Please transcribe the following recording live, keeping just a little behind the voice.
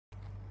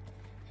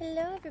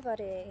Hello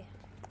everybody,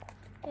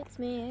 it's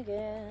me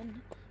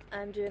again.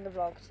 I'm doing a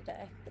vlog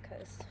today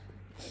because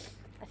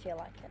I feel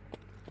like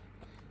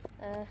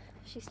it.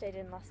 She stayed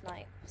in last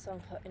night, so I'm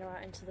putting her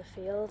out into the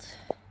field.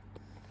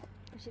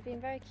 And she's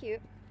been very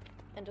cute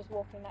and just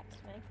walking next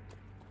to me,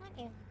 aren't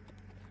you?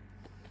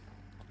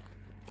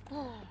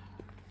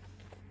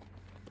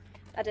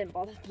 I didn't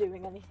bother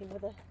doing anything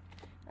with her,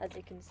 as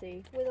you can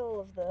see, with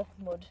all of the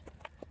mud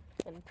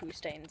and poo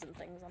stains and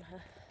things on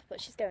her. But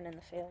she's going in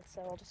the field,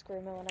 so I'll just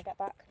groom her when I get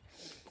back.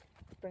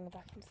 Bring her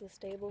back into the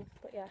stable.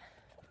 But yeah,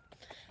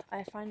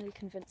 I finally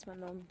convinced my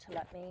mum to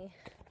let me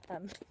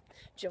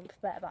jump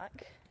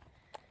bareback.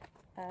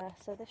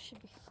 So this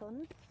should be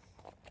fun.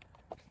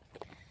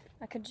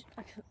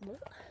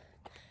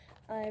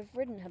 I've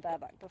ridden her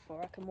bareback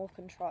before. I can walk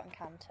and trot and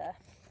canter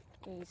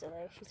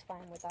easily. She's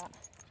fine with that.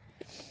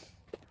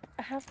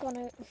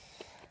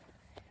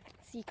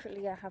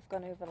 Secretly I have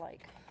gone over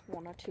like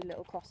 1 or 2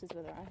 little crosses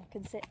with her. I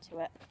can sit to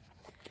it.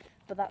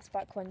 But that's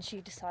back when she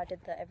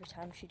decided that every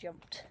time she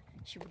jumped,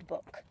 she would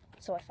buck.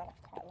 So I fell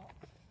off quite a lot.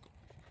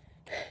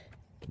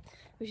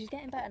 But she's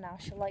getting better now.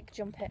 She'll like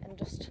jump it and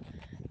just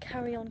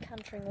carry on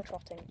cantering or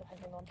trotting,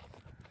 depending on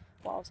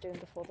what I was doing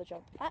before the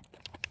jump.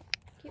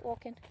 Keep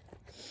walking.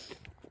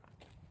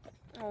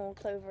 Oh,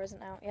 Clover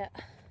isn't out yet.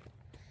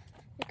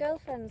 Your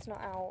girlfriend's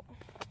not out.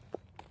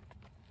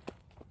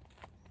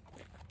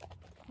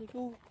 Like,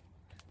 oh,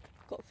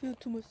 got a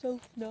field to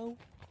myself now.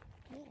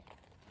 Yeah.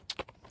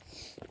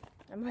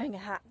 I'm wearing a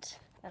hat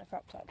and a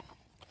crop top.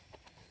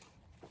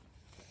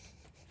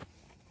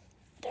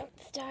 Don't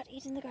start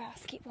eating the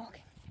grass, keep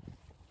walking.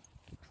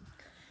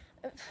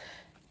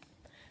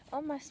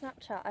 On my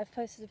Snapchat I've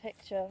posted a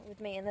picture with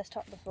me in this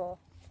top before,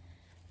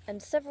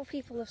 and several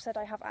people have said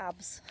I have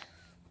abs.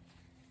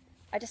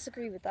 I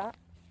disagree with that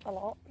a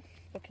lot,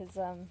 because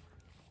no.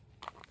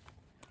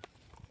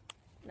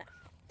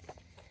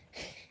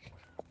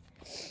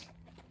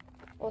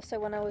 Also,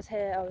 when I was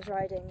here I was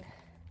riding.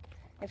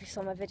 If you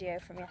saw my video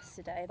from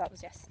yesterday, that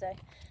was yesterday,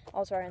 I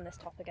was wearing this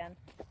top again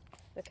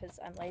because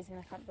I'm lazy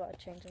and I can't bother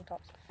changing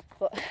tops.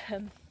 But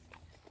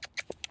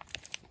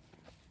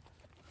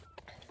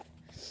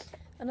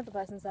another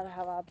person said I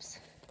have abs,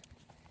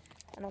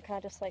 and I'm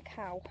kind of just like,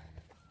 how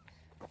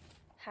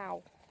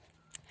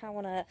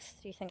on earth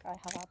do you think I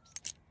have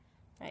abs?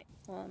 Right,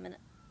 well, a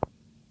minute.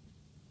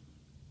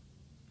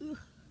 Ugh.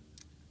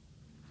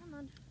 Come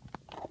on.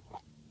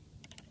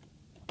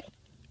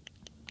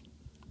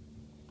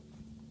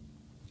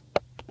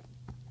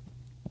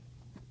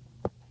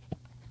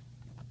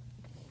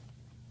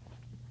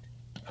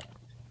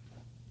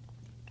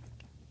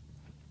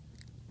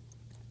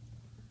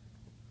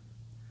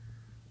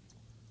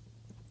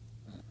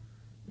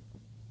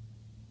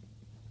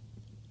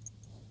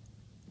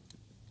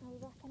 I'll be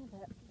back in a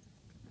bit.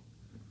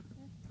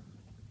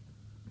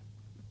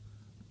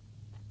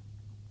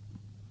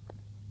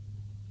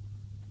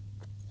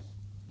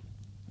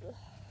 Ugh.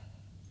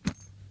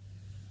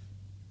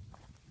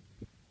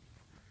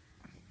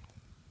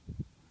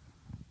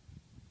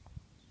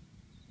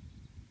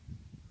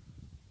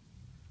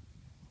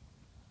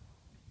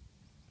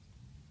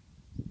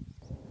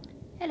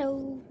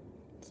 Hello!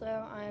 So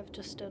I've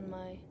just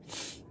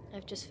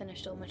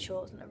finished all my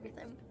chores and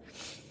everything.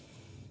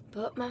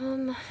 But my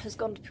mum has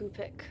gone to poo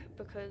pick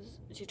because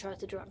she tried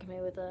to drag me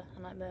with her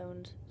and I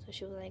moaned. So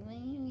she was like,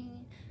 wee.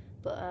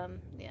 But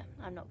yeah,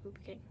 I'm not poo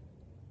picking,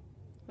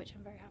 which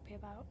I'm very happy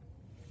about.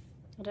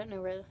 I don't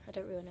really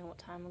know what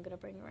time I'm gonna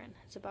bring her in.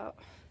 It's about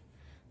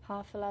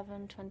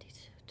 11:30, 20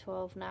 to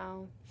 12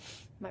 now.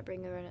 Might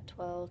bring her in at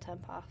 12, 10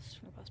 past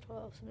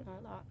 12, something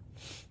like that.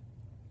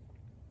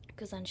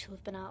 Because then she'll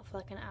have been out for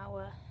like an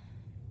hour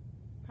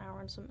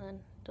and something.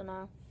 Don't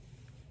know.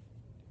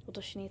 Or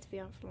does she need to be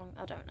out for long?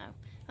 I don't know.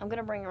 I'm going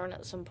to bring her in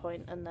at some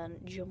point and then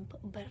jump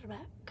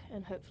bareback,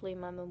 and hopefully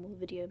my mum will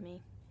video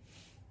me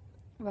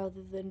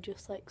rather than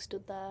just like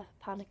stood there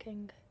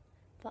panicking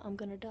that I'm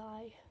going to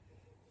die,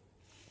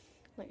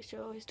 like she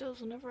always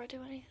does whenever I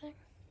do anything.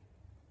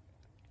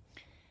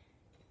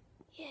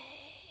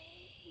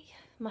 Yay!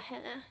 My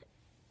hair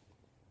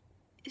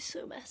is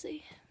so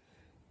messy.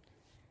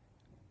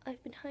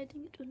 I've been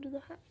hiding it under the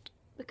hat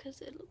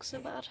because it looks so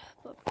bad,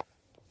 but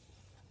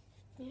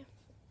yeah.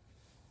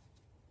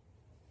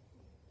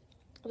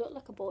 I look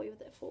like a boy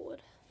with it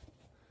forward,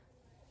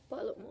 but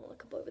I look more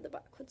like a boy with it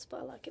backwards,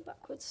 but I like it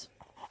backwards,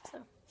 so.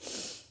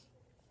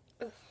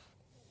 Ugh.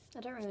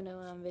 I don't really know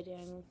when I'm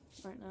videoing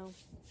right now.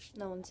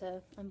 No one's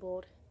here, I'm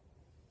bored.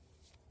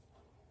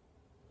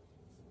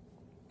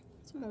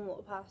 Someone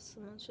walked past,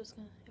 someone's just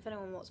gonna, if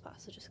anyone walks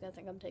past, they're just gonna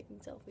think I'm taking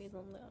selfies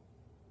on that.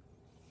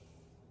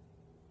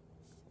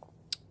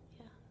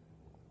 Yeah.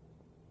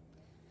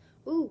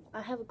 Ooh,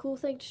 I have a cool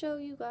thing to show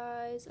you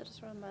guys. I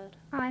just remembered.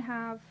 I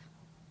have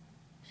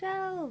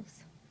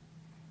shelves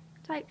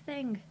type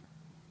thing.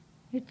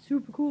 It's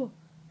super cool.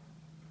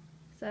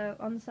 So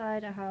on the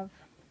side I have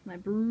my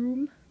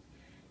broom.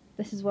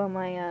 This is where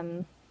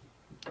my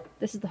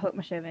this is the hook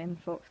my shaving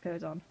fork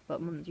goes on,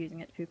 but Mum's using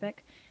it to poo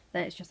pick.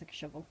 Then it's just like a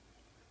shovel.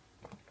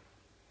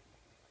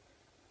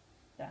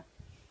 There.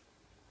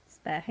 It's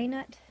spare hay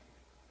net.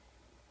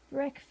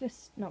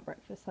 Breakfast, not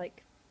breakfast,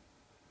 like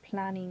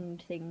planning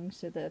things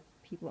so the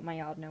people at my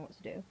yard know what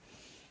to do.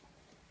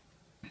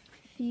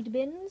 Feed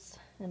bins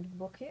and a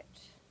bucket.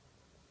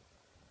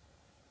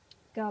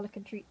 Garlic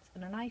and treats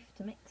and a knife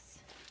to mix.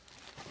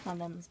 My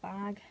mum's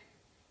bag.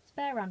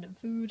 Spare random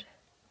food.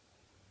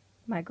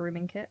 My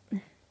grooming kit.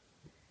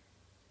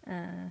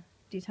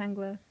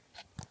 Detangler.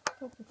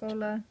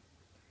 Coca-Cola.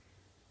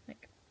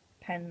 Like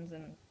pens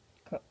and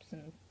cups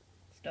and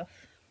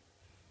stuff.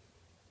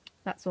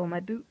 That's all my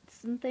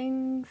boots and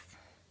things.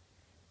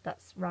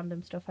 That's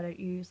random stuff I don't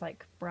use,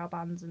 like brow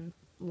bands and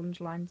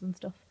lunge lines and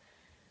stuff.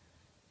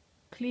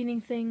 Cleaning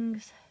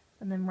things,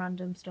 and then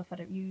random stuff I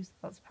don't use.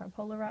 That's a pair of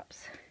polar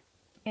wraps.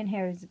 In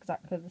here is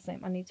exactly the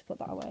same. I need to put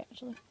that away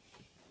actually.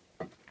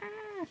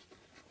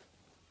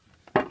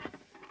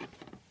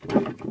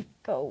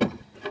 Go.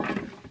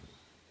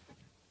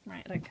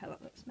 Right, I don't care,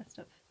 that looks messed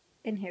up.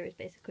 In here is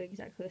basically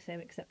exactly the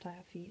same except I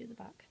have feed at the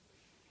back.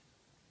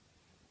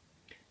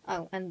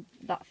 Oh, and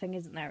that thing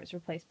isn't there, it's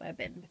replaced by a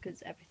bin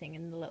because everything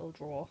in the little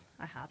drawer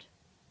I had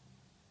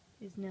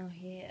is now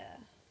here.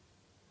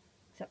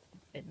 Except for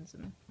the bins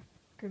and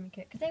grooming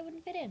kit, because they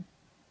wouldn't fit in.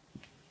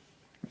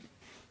 Do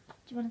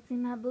you want to see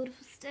my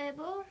beautiful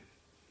stable?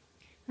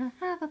 I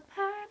have a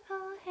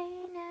purple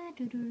henna.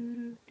 Do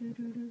do do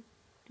do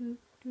do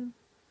do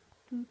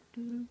do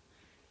do.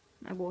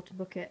 My water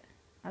bucket,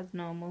 as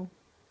normal,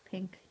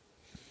 pink.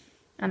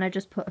 And I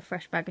just put a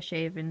fresh bag of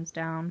shavings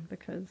down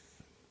because,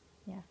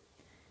 yeah.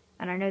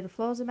 And I know the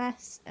floor's a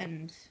mess,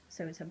 and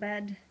so is her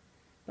bed,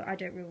 but I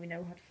don't really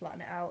know how to flatten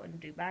it out and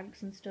do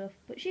bags and stuff,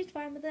 but she's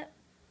fine with it.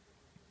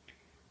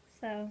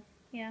 So,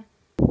 yeah.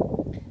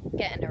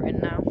 Getting her in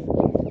now.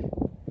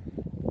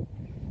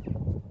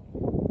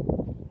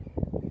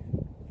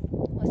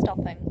 We're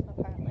stopping,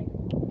 apparently.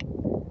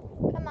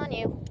 Come on,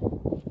 you.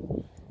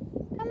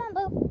 Come on,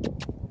 boo.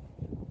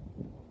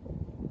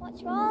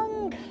 What's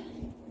wrong?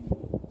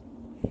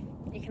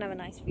 You can have a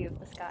nice view of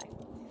the sky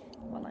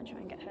while I try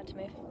and get her to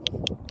move.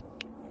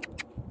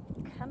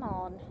 Come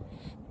on.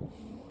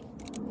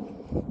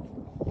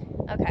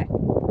 Okay,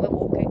 we're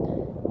walking.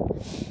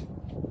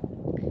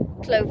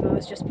 Clover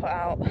was just put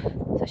out,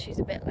 so she's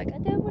a bit like, I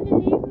don't want to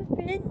leave my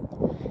friend,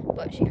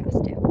 but she has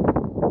to. She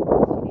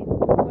needs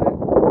to work.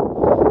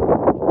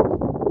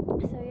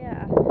 So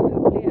yeah, hopefully I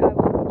will be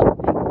jumping bareback.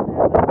 If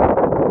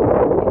not,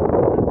 I will be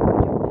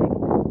jumping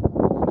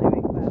or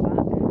doing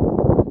bareback.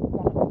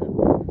 One of them.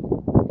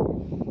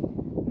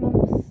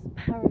 Mum's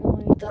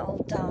paranoid that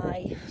I'll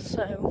die,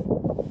 so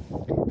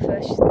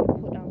first she's going to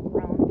put down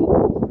ground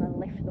poles and then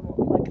lift them up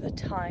like the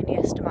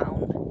tiniest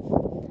amount.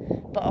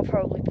 But I'll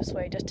probably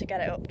persuade her to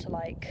get it up to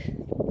like,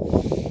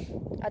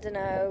 I don't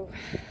know,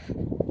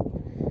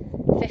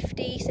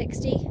 50,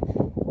 60.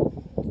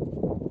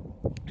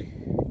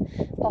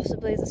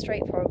 Possibly as a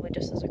straight, probably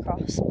just as a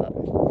cross, but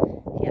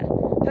yeah.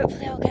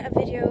 Hopefully I'll get a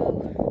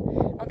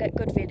video, I'll get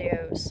good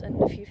videos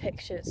and a few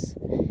pictures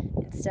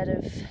instead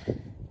of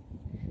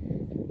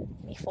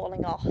me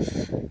falling off,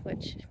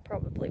 which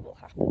probably will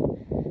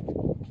happen.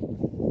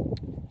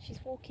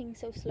 She's walking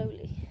so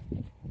slowly.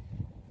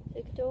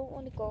 I don't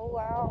want to go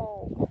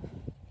out.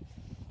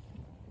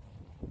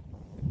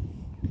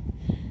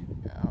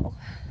 Oh,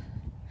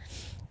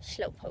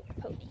 slowpoke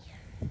pony.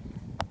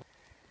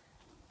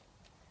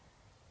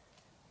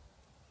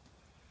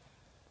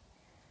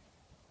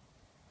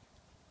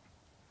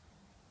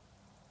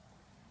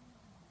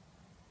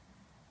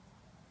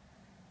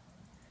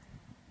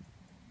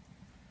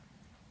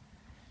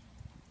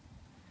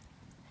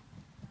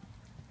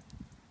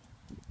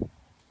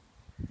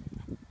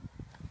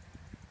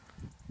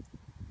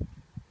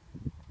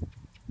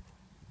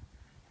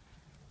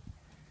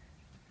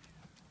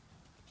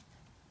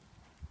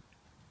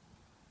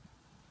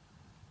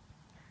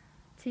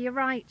 To your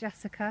right,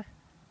 Jessica.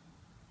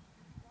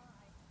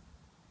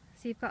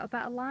 So you've got a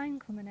better line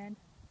coming in.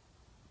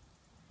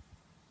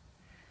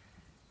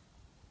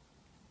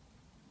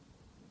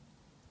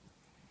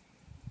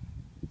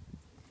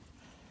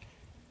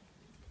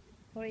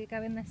 Or are you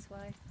going this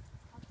way?